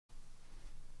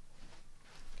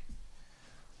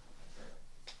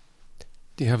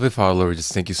Dear Heavenly Father, Lord, we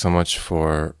just thank you so much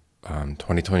for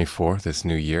 2024, this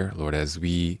new year. Lord, as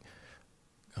we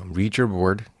read your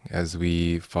word, as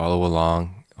we follow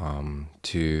along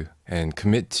to and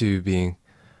commit to being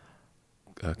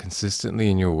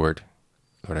consistently in your word,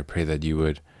 Lord, I pray that you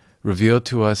would reveal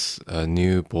to us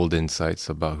new, bold insights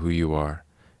about who you are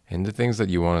and the things that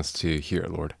you want us to hear,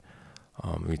 Lord.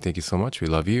 We thank you so much. We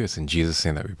love you. It's in Jesus'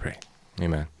 name that we pray.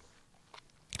 Amen.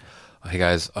 Hey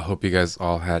guys, I hope you guys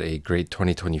all had a great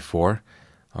 2024.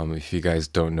 If you guys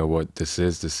don't know what this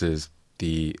is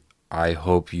the I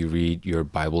Hope You Read Your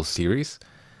Bible series.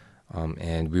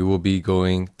 And we will be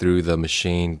going through the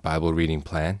Machine Bible Reading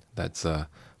Plan. That's a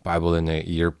Bible in a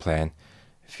Year plan.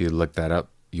 If you look that up,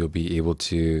 you'll be able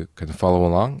to kind of follow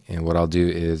along. And what I'll do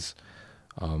is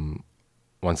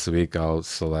once a week, I'll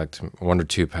select one or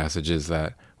two passages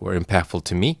that were impactful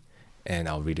to me, and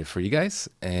I'll read it for you guys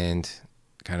and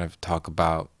kind of talk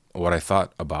about what I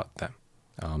thought about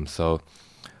them. So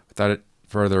without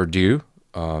further ado,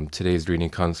 today's reading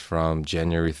comes from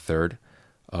January 3rd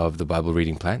of the Bible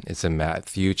reading plan. It's in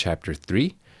Matthew chapter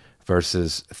 3,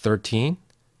 verses 13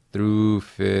 through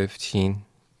 15,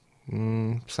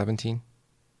 17.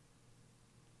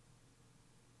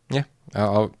 Yeah,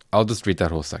 I'll just read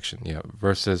that whole section. Yeah,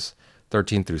 verses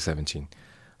 13 through 17.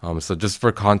 So just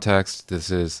for context, this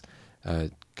is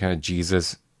kind of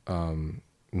Jesus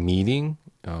meeting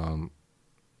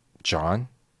John,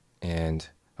 and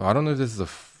I don't know if this is the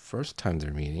first time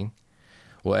they're meeting.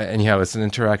 Well, anyhow, it's an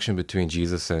interaction between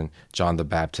Jesus and John the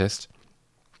Baptist.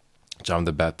 John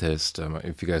the Baptist,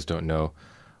 if you guys don't know,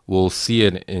 we'll see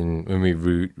it when we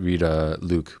read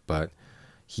Luke, but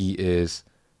he is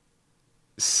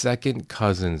second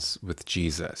cousins with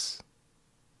Jesus.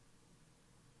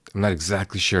 I'm not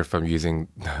exactly sure if I'm using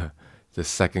the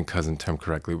second cousin term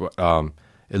correctly, but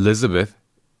Elizabeth,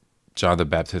 John the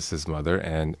Baptist's mother,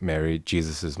 and Mary,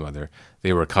 Jesus's mother,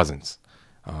 they were cousins.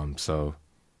 So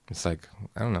it's like,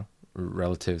 I don't know,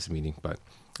 relatives meeting, but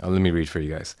let me read for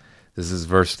you guys. This is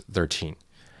verse 13.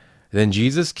 Then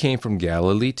Jesus came from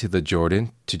Galilee to the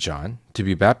Jordan to John to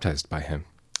be baptized by him.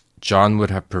 John would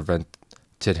have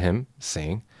prevented him,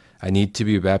 saying, I need to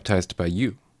be baptized by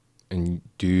you, and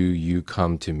do you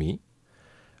come to me?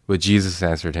 But Jesus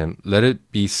answered him, Let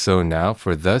it be so now,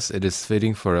 for thus it is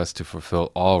fitting for us to fulfill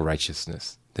all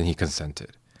righteousness. Then he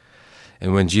consented.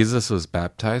 And when Jesus was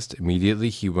baptized, immediately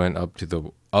he went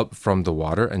up from the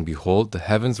water, and behold, the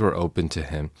heavens were opened to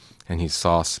him, and he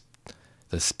saw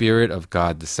the Spirit of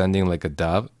God descending like a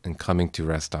dove and coming to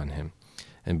rest on him.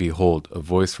 And behold, a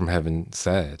voice from heaven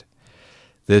said,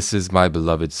 This is my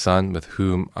beloved Son, with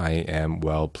whom I am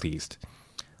well pleased.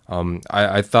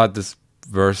 I thought this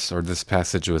verse or this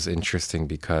passage was interesting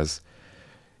because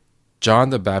John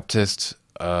the Baptist,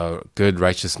 a good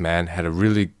righteous man, had a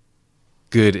really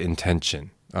good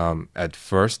intention at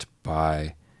first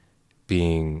by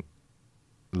being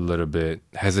a little bit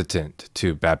hesitant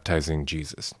to baptizing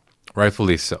Jesus.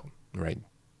 Rightfully so, right?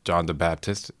 John the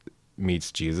Baptist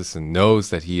meets Jesus and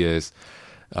knows that he is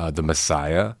the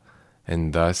Messiah,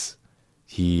 and thus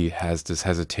he has this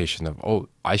hesitation of, oh,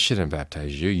 I shouldn't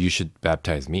baptize you, you should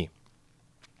baptize me.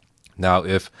 Now,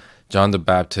 if John the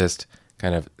Baptist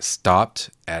kind of stopped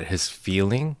at his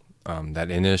feeling, that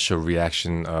initial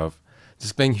reaction of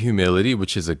displaying humility,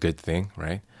 which is a good thing,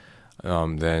 right?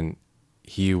 Then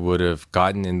he would have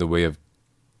gotten in the way of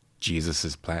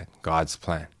Jesus's plan, God's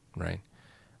plan, right?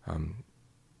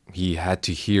 He had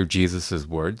to hear Jesus's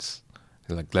words,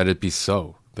 like, let it be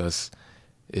so. Thus,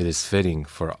 it is fitting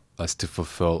for us to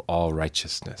fulfill all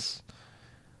righteousness.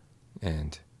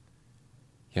 And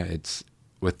yeah, it's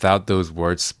without those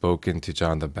words spoken to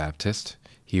John the Baptist,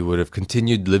 he would have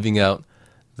continued living out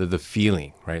the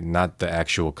feeling, right? Not the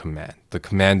actual command. The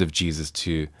command of Jesus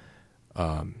to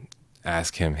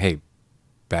ask him, hey,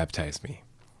 baptize me.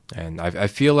 And I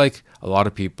feel like a lot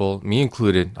of people, me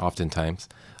included oftentimes,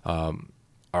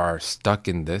 are stuck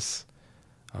in this.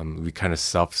 We kind of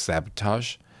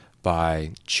self-sabotage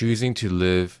by choosing to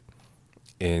live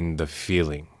in the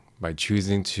feeling, by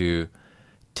choosing to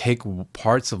take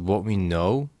parts of what we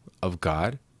know of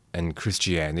God and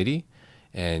Christianity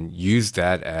and use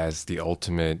that as the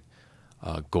ultimate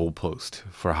goalpost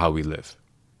for how we live.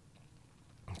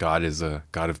 God is a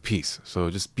God of peace, so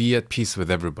just be at peace with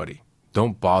everybody.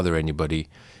 Don't bother anybody.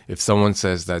 If someone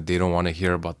says that they don't want to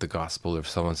hear about the gospel, if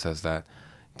someone says that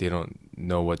they don't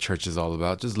know what church is all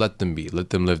about, just let them be. Let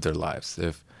them live their lives.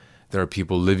 If there are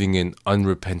people living in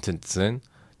unrepentant sin,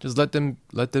 just let them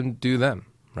do them,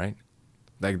 right?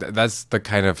 Like that's the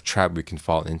kind of trap we can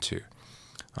fall into.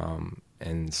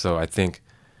 And so I think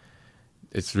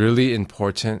it's really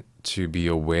important to be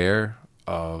aware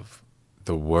of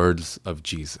the words of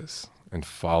Jesus and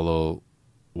follow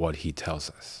what he tells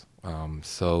us.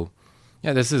 So,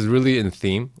 yeah, this is really in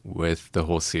theme with the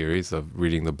whole series of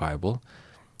reading the Bible.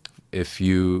 If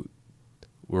you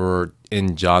were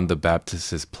in John the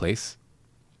Baptist's place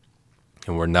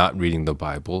and were not reading the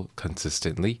Bible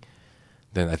consistently,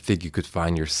 then I think you could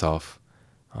find yourself,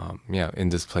 in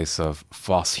this place of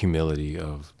false humility,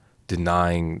 of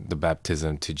denying the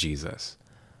baptism to Jesus.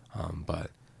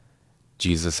 But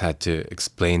Jesus had to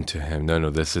explain to him, no,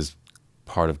 this is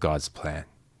part of God's plan.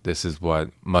 This is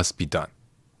what must be done.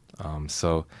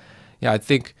 I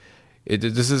think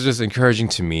this is just encouraging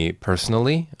to me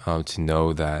personally, to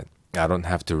know that I don't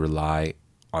have to rely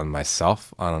on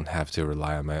myself. I don't have to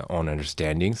rely on my own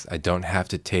understandings. I don't have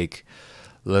to take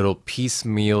little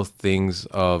piecemeal things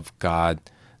of God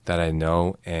that I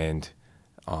know and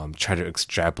try to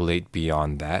extrapolate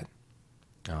beyond that.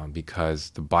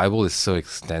 Because the Bible is so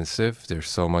extensive. There's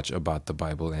so much about the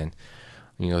Bible. And,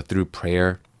 through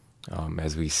prayer,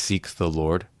 as we seek the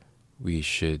Lord,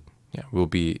 we'll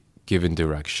be given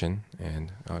direction.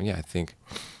 And I think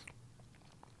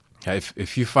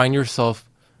if you find yourself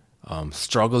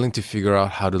struggling to figure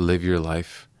out how to live your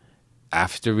life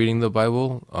after reading the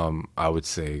Bible, I would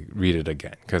say read it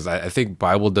again. Because I think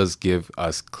Bible does give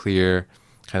us clear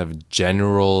kind of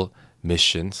general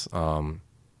missions,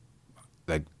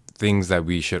 like things that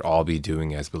we should all be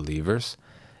doing as believers,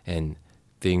 and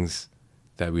things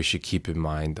that we should keep in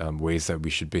mind, ways that we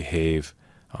should behave,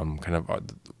 kind of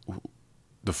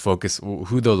the focus,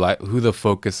 who the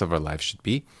focus of our life should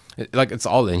be. It's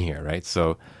all in here, right?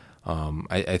 So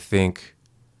I think,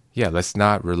 let's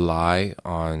not rely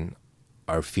on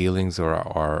our feelings or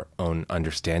our own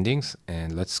understandings,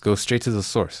 and let's go straight to the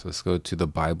source. Let's go to the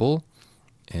Bible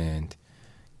and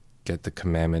get the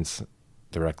commandments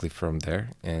directly from there,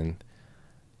 and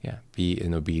be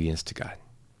in obedience to God.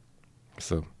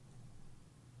 So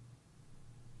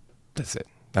that's it.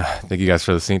 Thank you guys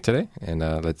for listening today, and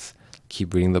let's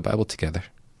keep reading the Bible together.